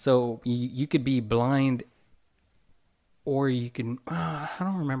 So you could be blind, or you can, I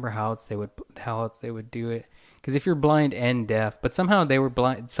don't remember how else they would do it. Because if you're blind and deaf, but somehow they were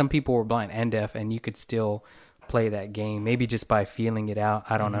blind, some people were blind and deaf, and you could still play that game, maybe just by feeling it out.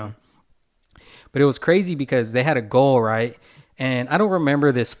 I don't know. But it was crazy because they had a goal, right? And I don't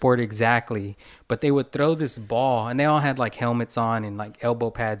remember this sport exactly, but they would throw this ball, and they all had like helmets on and like elbow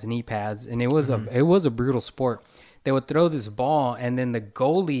pads, knee pads, and it was a brutal sport. They would throw this ball, and then the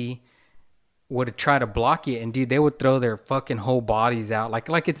goalie would try to block it, and dude, they would throw their fucking whole bodies out,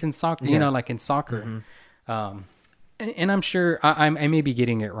 like it's in soccer, you know, like in soccer. And I'm sure I may be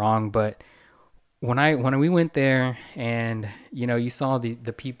getting it wrong, but when we went there, and you know, you saw the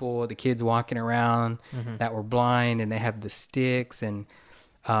people, the kids walking around that were blind, and they have the sticks, and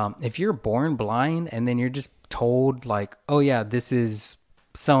if you're born blind and then you're just told like, oh yeah, this is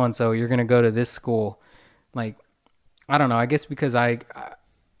so and so, you're gonna go to this school, like, I don't know, I guess because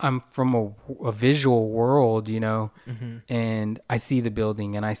I'm from a visual world, you know, and I see the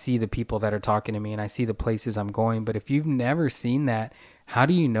building and I see the people that are talking to me and I see the places I'm going. But if you've never seen that, how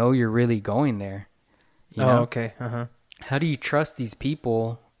do you know you're really going there? You know? Okay. How do you trust these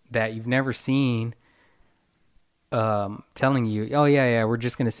people that you've never seen telling you, oh yeah, we're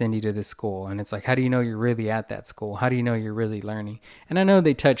just going to send you to this school? And it's like, how do you know you're really at that school? How do you know you're really learning? And I know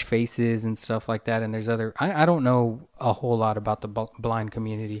they touch faces and stuff like that, and there's other, I don't know a whole lot about the blind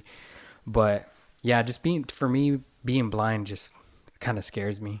community, but yeah, just being blind just kind of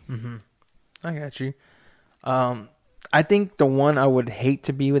scares me. I got you. I think the one I would hate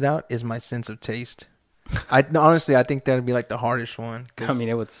to be without is my sense of taste. Honestly, I think that'd be like the hardest one. I mean,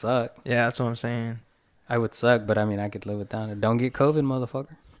 it would suck. Yeah, that's what I'm saying. I would suck, but I mean, I could live without it. Don't get COVID,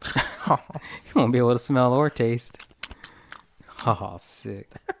 motherfucker. You won't be able to smell or taste. Oh, sick.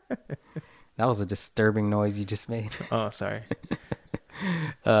 That was a disturbing noise you just made. Oh, sorry.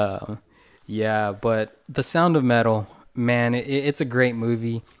 Yeah, but The Sound of Metal, man, it's a great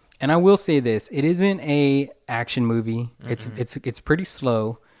movie. And I will say this, it isn't a action movie. It's pretty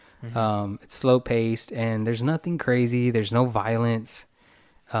slow. It's slow paced, and there's nothing crazy. There's no violence.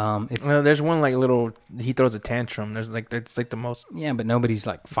 There's one like little, he throws a tantrum. It's like the most. Yeah, but nobody's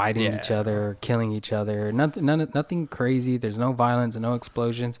like fighting each other or killing each other. Nothing crazy. There's no violence and no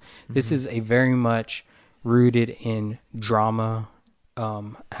explosions. This is a very much rooted in drama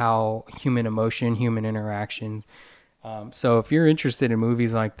how human emotion, human interactions. So if you're interested in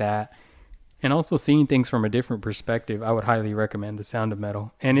movies like that and also seeing things from a different perspective, I would highly recommend The Sound of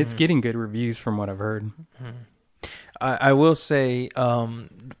Metal. And it's getting good reviews from what I've heard. I will say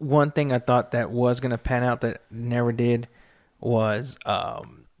one thing I thought that was gonna pan out that never did was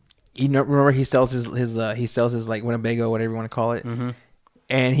you know, remember he sells his like Winnebago, whatever you want to call it,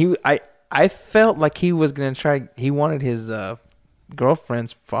 and I felt like he was gonna try. He wanted his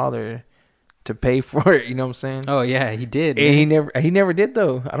girlfriend's father to pay for it. You know what I'm saying? Oh yeah, he did. And he never did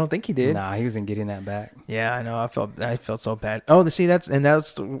though. I don't think he did. Nah, he wasn't getting that back. Yeah, I know. I felt so bad. Oh, see, that's what I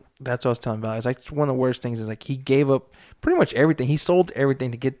was telling Val. It's like one of the worst things is like he gave up pretty much everything. He sold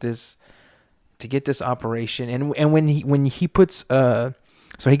everything to get this operation. And when he puts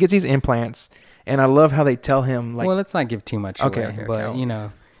so he gets these implants, and I love how they tell him like, well, let's not give too much Okay, away, okay, but okay. you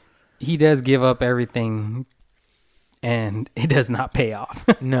know, he does give up everything, and it does not pay off.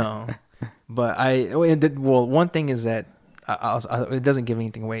 no, but one thing is that it doesn't give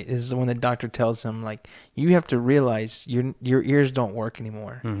anything away. Is when the doctor tells him like, you have to realize your ears don't work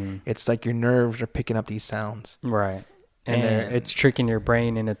anymore. It's like your nerves are picking up these sounds. Right. And it's tricking your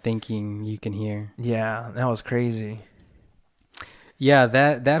brain into thinking you can hear. Yeah, that was crazy. Yeah,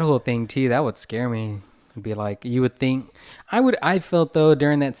 that whole thing too, that would scare me. It'd be like, you would think, I felt though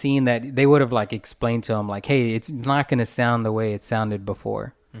during that scene that they would have like explained to him like, hey, it's not going to sound the way it sounded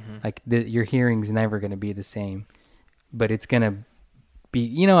before. Like your hearing's never going to be the same, but it's going to be,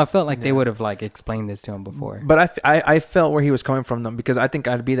 you know, I felt like they would have like explained this to him before. But I felt where he was coming from, though, because I think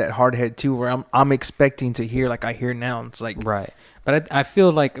I'd be that hard head too, where I'm expecting to hear like I hear now. It's like right, but I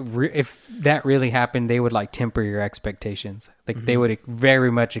feel like if that really happened, they would like temper your expectations. Like they would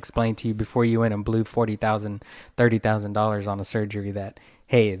very much explain to you before you went and blew $40,000, $30,000 on a surgery that,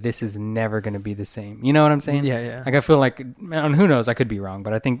 hey, this is never going to be the same. You know what I'm saying? Yeah, yeah. Like I feel like, and who knows? I could be wrong,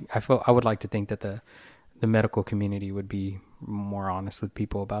 but I would like to think that the medical community would be more honest with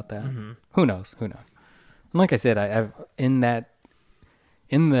people about that. Who knows? And like I said, I've in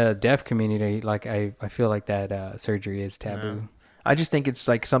the deaf community, like I feel like that surgery is taboo. I just think it's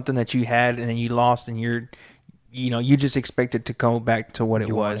like something that you had and then you lost, and you just expect it to go back to what it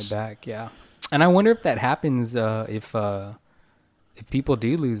You want was. it back, yeah. And I wonder if that happens if people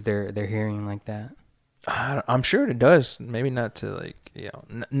do lose their hearing like that. I'm sure it does. Maybe not to like,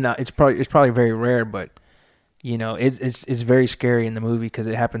 no. It's probably very rare, but it's very scary in the movie because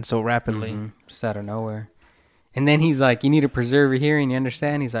it happens so rapidly. Just out of nowhere. And then he's like, you need to preserve your hearing, you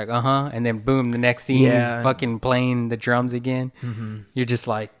understand? He's like, and then boom, the next scene he's fucking playing the drums again. You're just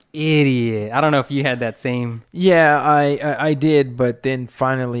like, idiot. I don't know if you had that same. Yeah, I did, but then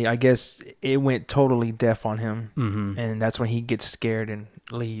finally I guess it went totally deaf on him. And that's when he gets scared and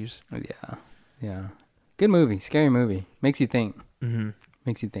leaves. Yeah. Good movie, scary movie. Makes you think.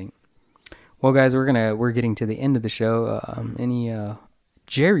 Makes you think. Well, guys, we're getting to the end of the show. Any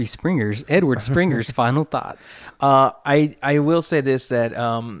Edward Springer's final thoughts? I will say this, that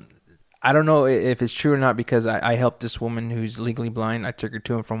I don't know if it's true or not, because I helped this woman who's legally blind. I took her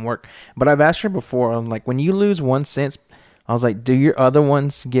to and from work, but I've asked her before. I'm like, when you lose one sense, I was like, do your other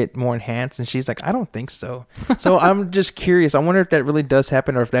ones get more enhanced? And she's like, I don't think so. So I'm just curious. I wonder if that really does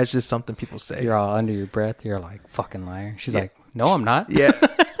happen, or if that's just something people say. You're all under your breath. You're like, fucking liar. She's like, no, I'm not. Yeah.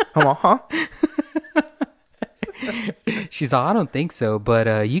 I'm like, huh? She's like, I don't think so,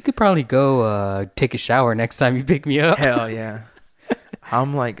 but you could probably go take a shower next time you pick me up. Hell yeah.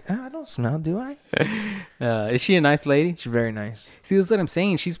 I'm like, I don't smell, do I? Is she a nice lady? She's very nice. See, that's what I'm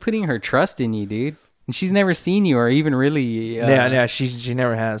saying. She's putting her trust in you, dude. And she's never seen you or even really... yeah, she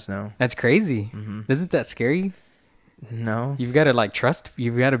never has, no. That's crazy. Isn't that scary? No. You've got to like trust.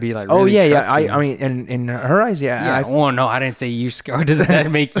 You've got to be like, really yeah. I mean, in her eyes, yeah. No, I didn't say you scared. Doesn't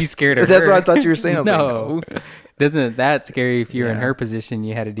that make you scared of That's her? what I thought you were saying. I was no. like, no. Doesn't that scary if you're in her position,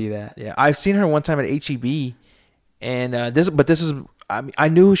 you had to do that? Yeah. I've seen her one time at HEB, and this is, I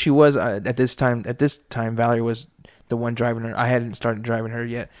knew who she was at this time. At this time, Valerie was the one driving her. I hadn't started driving her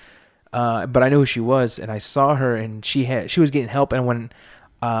yet. But I knew who she was, and I saw her, and she was getting help. And when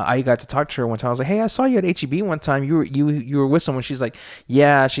I got to talk to her one time, I was like, "Hey, I saw you at HEB one time. You were with someone." She's like,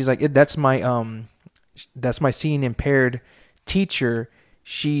 "Yeah." She's like, "That's my seeing impaired teacher.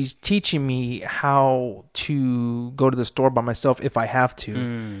 She's teaching me how to go to the store by myself if I have to."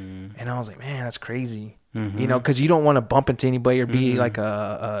 And I was like, "Man, that's crazy." Because you don't want to bump into anybody or be like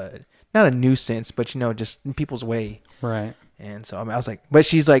a not a nuisance, but just in people's way, right? And so I was like, but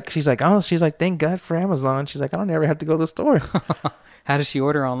she's like, thank God for Amazon. She's like, I don't ever have to go to the store. How does she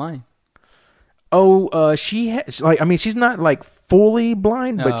order online? Oh, she's not like fully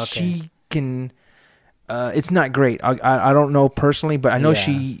blind, but she can. It's not great. I don't know personally, but I know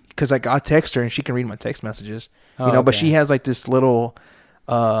Yeah. because like I text her and she can read my text messages. Oh, But she okay. has like this little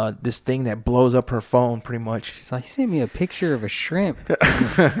this thing that blows up her phone pretty much. She's like, send me a picture of a shrimp.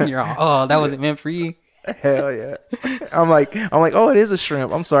 You're all, oh, that wasn't meant for you. Hell yeah. I'm like, oh, it is a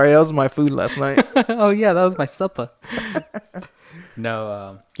shrimp. I'm sorry, that was my food last night. Oh yeah, that was my supper.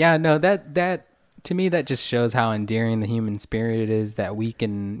 No, yeah, no, that to me that just shows how endearing the human spirit is that we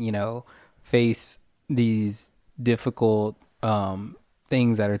can, face these difficult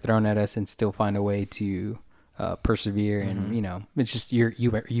things that are thrown at us and still find a way to persevere. And it's just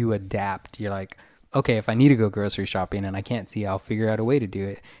you adapt. You're like, okay, if I need to go grocery shopping and I can't see, I'll figure out a way to do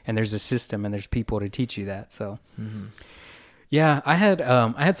it. And there's a system and there's people to teach you that. So. Yeah, I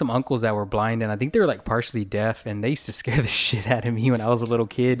had some uncles that were blind, and I think they were like partially deaf, and they used to scare the shit out of me when I was a little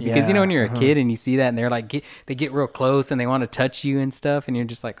kid. Because Yeah, when you're a kid and you see that, and they're like they get real close and they want to touch you and stuff, and you're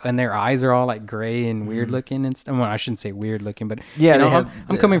just like, and their eyes are all like gray and weird looking and stuff. Well, I shouldn't say weird looking, but Yeah, they I'm, have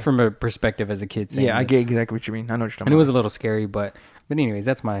I'm coming from a perspective as a kid saying yeah, I this. get exactly what you mean. I know what you're talking And it was a about. little scary, but anyways,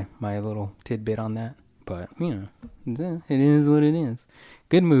 that's my little tidbit on that. But it is what it is.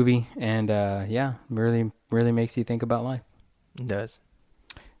 Good movie, and yeah, really makes you think about life. It does.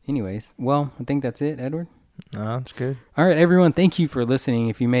 Anyways, well, I think that's it, Edward. No, it's good. All right, everyone, thank you for listening.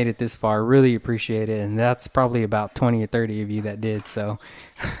 If you made it this far, really appreciate it. And that's probably about 20 or 30 of you that did. So,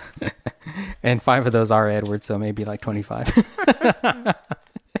 and 5 of those are Edward, so maybe like 25.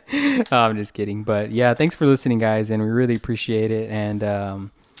 I'm just kidding. But yeah, thanks for listening, guys. And we really appreciate it. And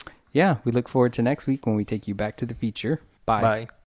yeah, we look forward to next week when we take you back to the future. Bye. Bye.